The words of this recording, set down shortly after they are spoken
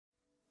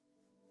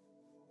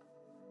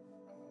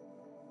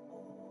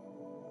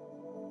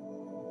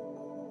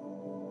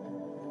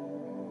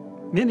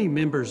Many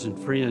members and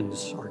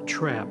friends are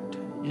trapped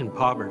in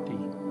poverty.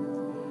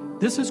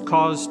 This is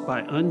caused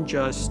by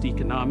unjust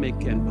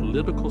economic and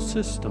political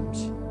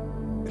systems,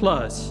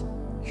 plus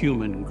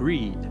human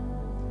greed.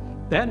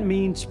 That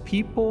means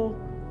people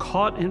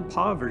caught in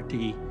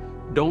poverty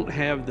don't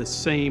have the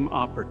same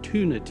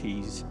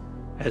opportunities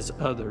as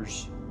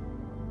others.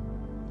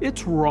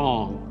 It's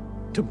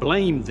wrong to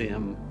blame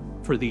them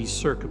for these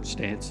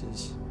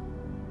circumstances.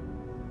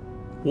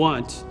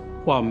 Once,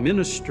 while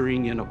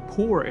ministering in a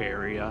poor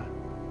area,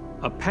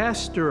 a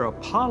pastor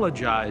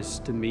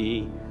apologized to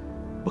me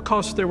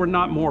because there were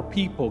not more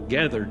people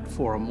gathered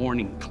for a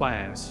morning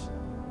class.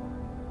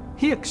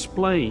 He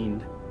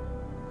explained,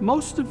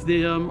 most of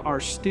them are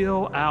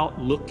still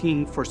out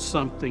looking for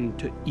something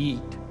to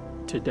eat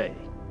today.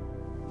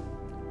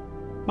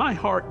 My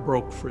heart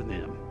broke for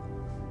them.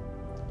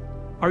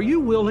 Are you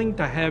willing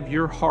to have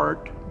your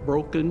heart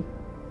broken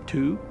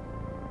too?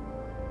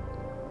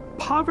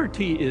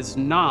 Poverty is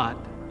not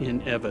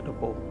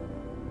inevitable.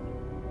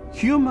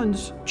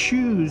 Humans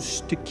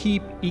choose to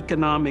keep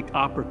economic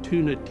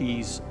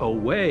opportunities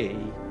away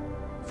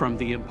from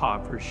the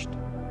impoverished.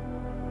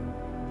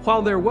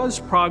 While there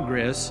was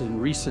progress in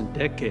recent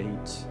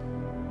decades,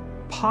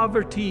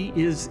 poverty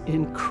is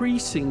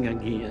increasing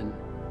again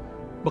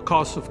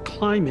because of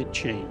climate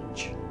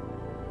change,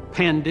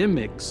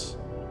 pandemics,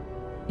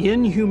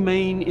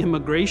 inhumane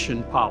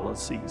immigration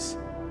policies,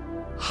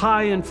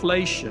 high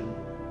inflation,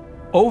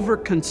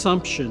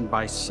 overconsumption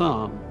by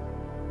some,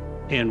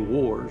 and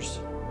wars.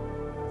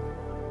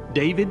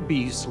 David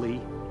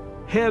Beasley,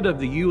 head of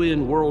the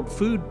UN World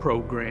Food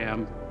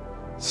Program,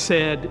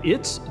 said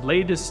its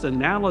latest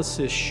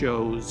analysis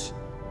shows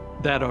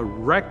that a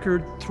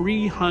record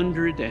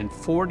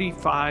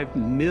 345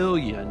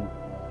 million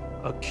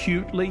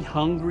acutely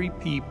hungry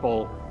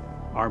people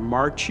are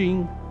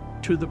marching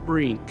to the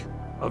brink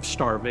of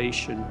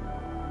starvation,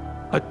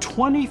 a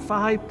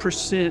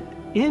 25%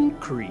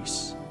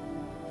 increase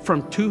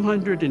from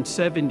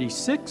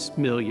 276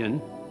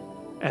 million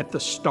at the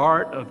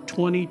start of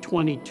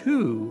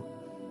 2022,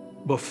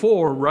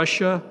 before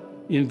Russia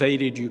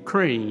invaded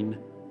Ukraine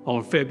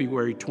on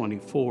February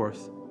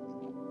 24th.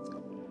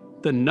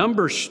 The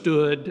number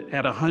stood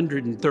at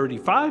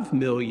 135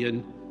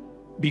 million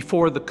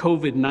before the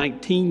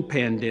COVID-19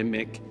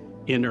 pandemic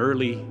in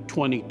early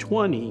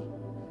 2020,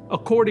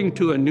 according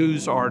to a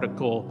news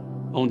article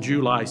on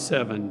July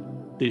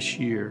 7 this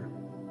year.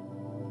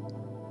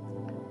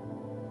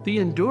 The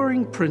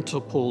enduring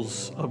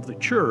principles of the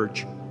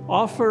church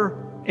offer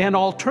an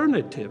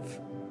alternative,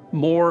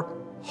 more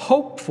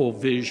hopeful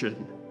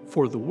vision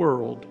for the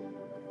world.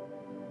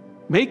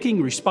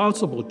 Making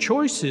responsible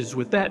choices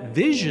with that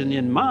vision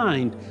in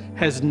mind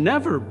has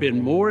never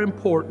been more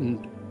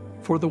important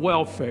for the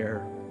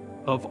welfare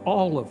of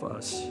all of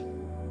us.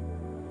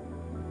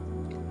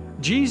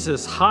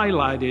 Jesus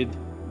highlighted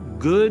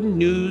good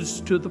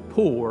news to the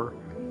poor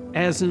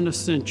as an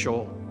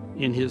essential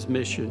in his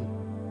mission.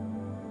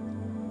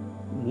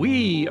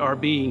 We are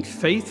being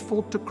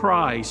faithful to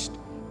Christ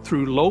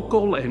through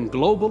local and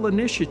global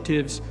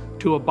initiatives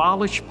to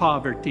abolish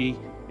poverty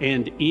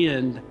and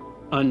end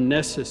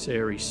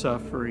unnecessary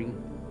suffering.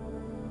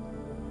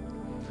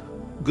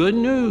 Good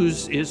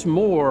news is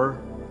more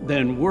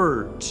than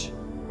words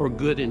or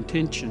good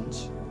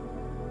intentions.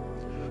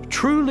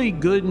 Truly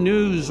good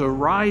news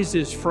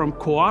arises from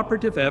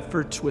cooperative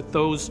efforts with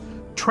those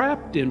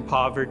trapped in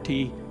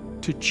poverty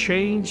to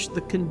change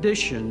the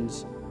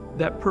conditions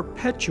that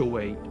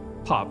perpetuate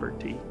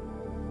poverty.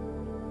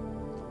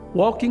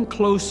 Walking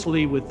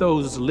closely with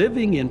those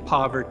living in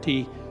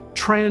poverty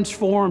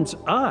transforms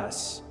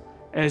us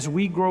as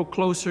we grow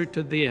closer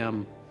to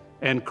them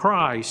and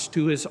Christ,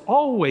 who is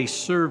always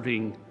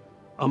serving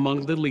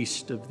among the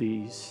least of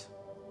these.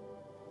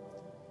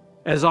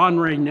 As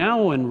Henri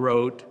Nouwen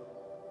wrote,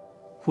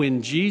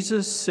 when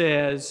Jesus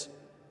says,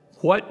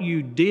 "What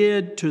you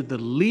did to the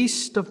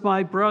least of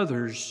my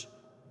brothers,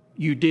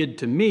 you did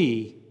to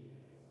me,"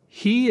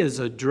 he is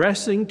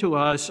addressing to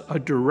us a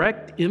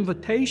direct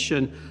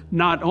invitation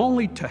not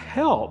only to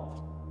help,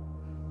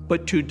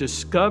 but to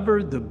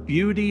discover the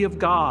beauty of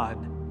God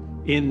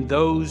in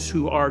those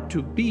who are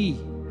to be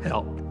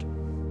helped.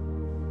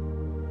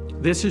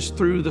 This is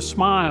through the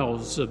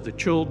smiles of the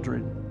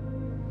children,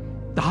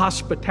 the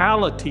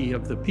hospitality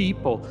of the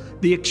people,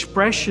 the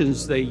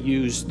expressions they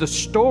use, the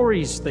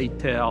stories they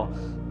tell,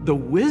 the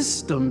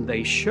wisdom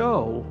they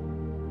show,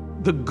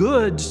 the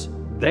goods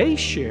they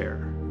share.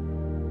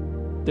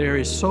 There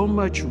is so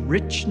much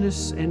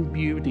richness and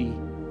beauty,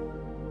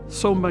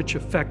 so much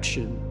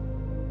affection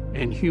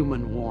and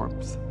human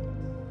warmth.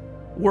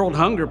 World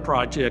Hunger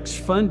Projects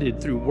funded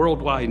through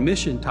Worldwide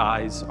Mission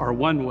Ties are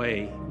one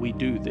way we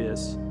do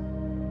this.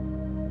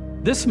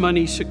 This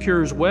money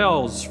secures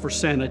wells for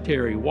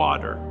sanitary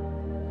water,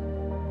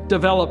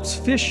 develops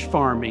fish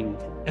farming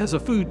as a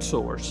food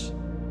source,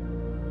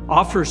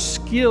 offers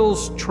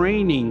skills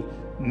training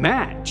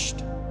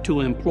matched to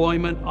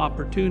employment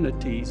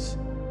opportunities,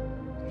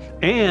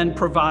 and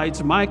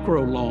provides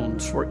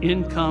microloans for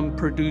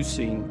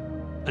income-producing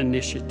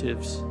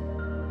initiatives.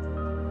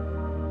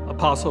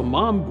 Apostle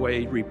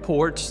Mambwe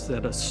reports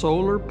that a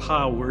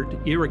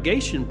solar-powered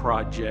irrigation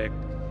project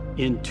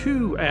in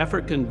 2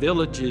 African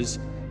villages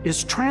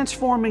is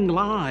transforming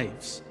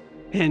lives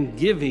and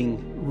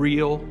giving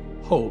real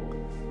hope.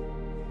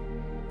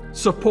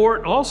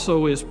 Support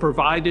also is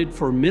provided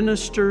for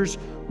ministers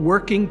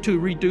working to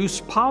reduce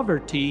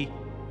poverty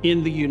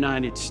in the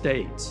United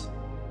States.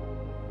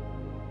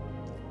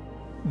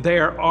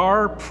 There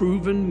are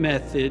proven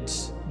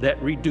methods that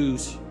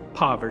reduce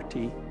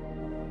poverty.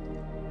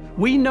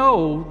 We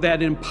know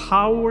that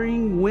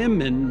empowering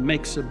women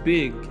makes a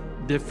big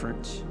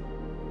difference.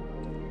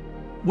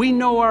 We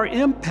know our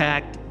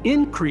impact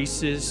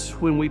increases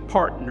when we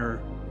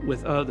partner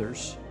with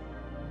others.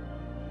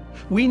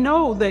 We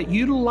know that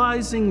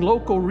utilizing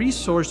local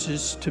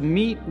resources to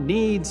meet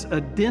needs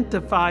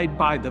identified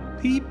by the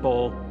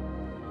people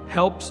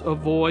helps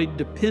avoid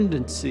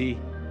dependency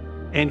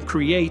and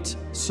creates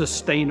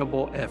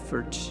sustainable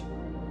efforts.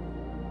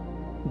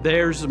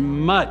 There's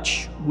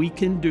much we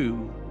can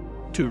do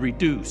to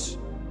reduce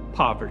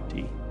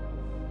poverty.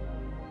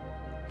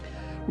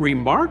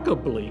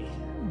 Remarkably,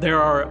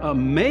 there are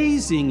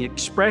amazing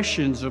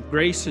expressions of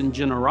grace and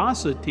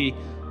generosity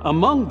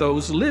among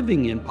those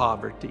living in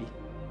poverty.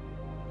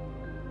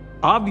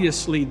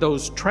 Obviously,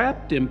 those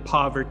trapped in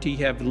poverty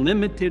have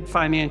limited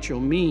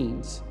financial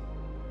means.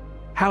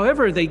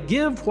 However, they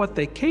give what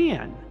they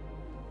can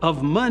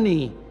of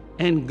money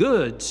and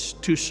goods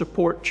to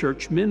support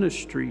church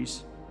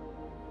ministries.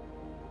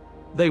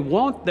 They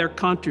want their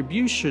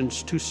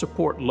contributions to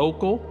support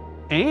local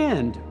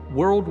and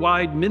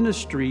worldwide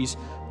ministries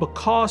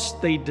because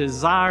they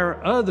desire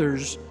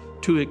others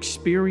to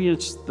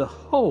experience the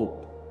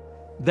hope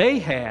they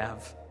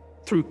have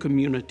through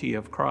Community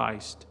of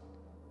Christ.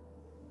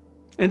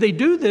 And they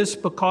do this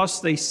because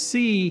they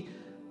see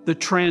the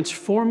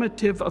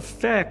transformative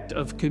effect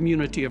of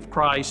Community of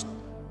Christ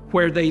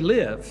where they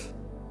live.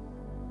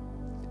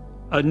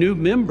 A new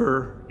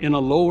member in a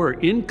lower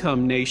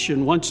income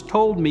nation once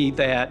told me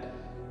that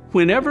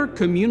whenever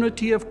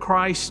Community of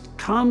Christ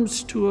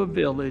comes to a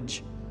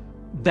village,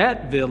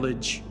 that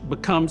village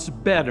becomes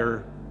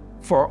better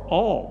for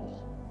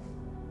all.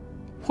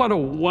 What a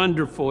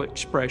wonderful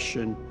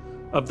expression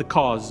of the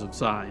cause of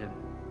Zion.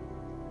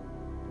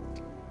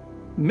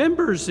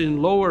 Members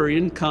in lower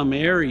income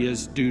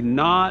areas do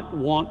not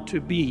want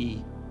to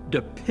be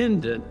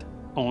dependent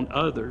on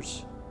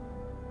others.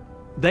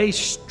 They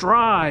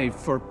strive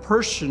for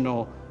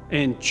personal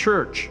and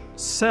church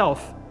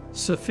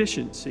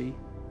self-sufficiency.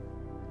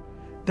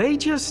 They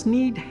just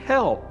need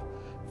help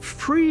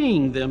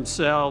freeing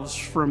themselves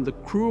from the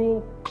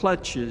cruel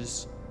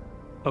clutches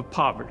of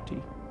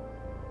poverty.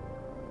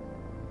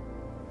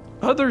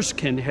 Others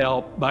can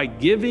help by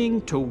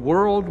giving to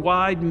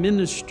worldwide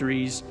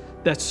ministries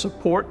that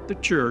support the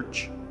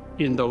church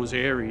in those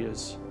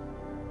areas.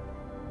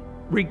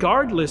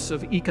 Regardless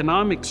of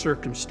economic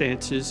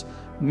circumstances,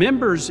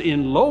 members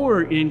in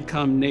lower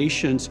income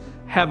nations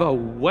have a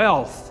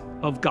wealth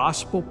of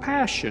gospel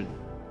passion,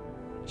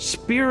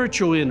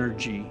 spiritual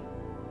energy,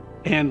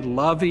 and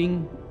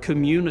loving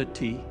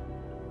community.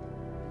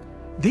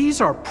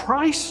 These are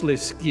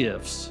priceless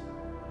gifts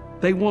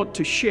they want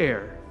to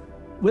share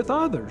with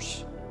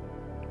others.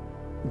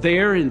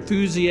 Their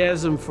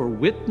enthusiasm for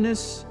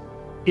witness,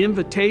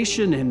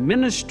 invitation, and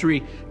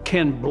ministry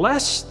can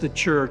bless the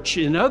church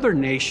in other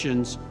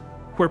nations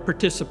where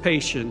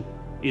participation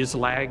is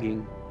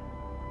lagging.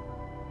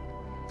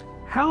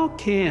 How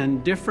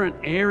can different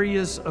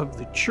areas of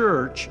the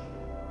church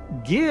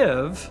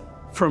give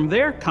from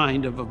their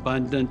kind of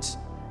abundance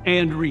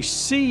and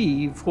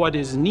receive what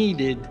is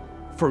needed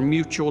for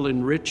mutual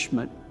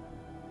enrichment?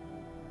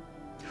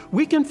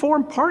 We can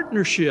form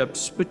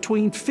partnerships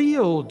between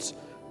fields,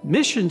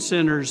 mission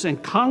centers,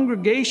 and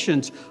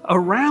congregations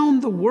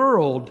around the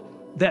world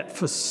that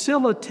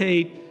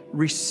facilitate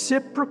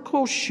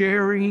reciprocal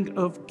sharing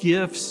of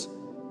gifts,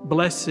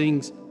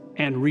 blessings,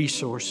 and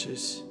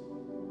resources.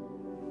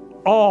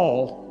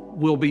 All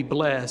will be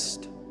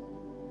blessed.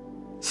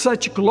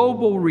 Such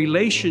global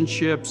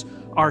relationships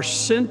are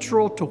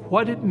central to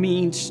what it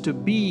means to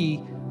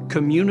be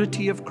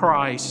Community of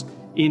Christ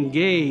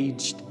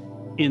engaged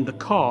in the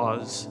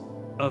cause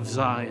of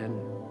Zion.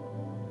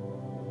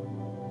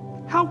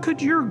 How could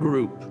your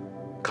group,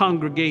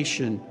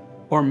 congregation,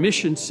 or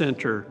mission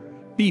center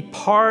be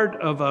part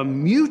of a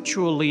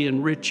mutually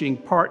enriching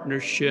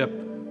partnership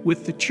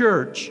with the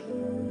church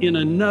in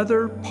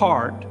another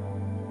part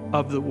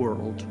of the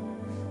world?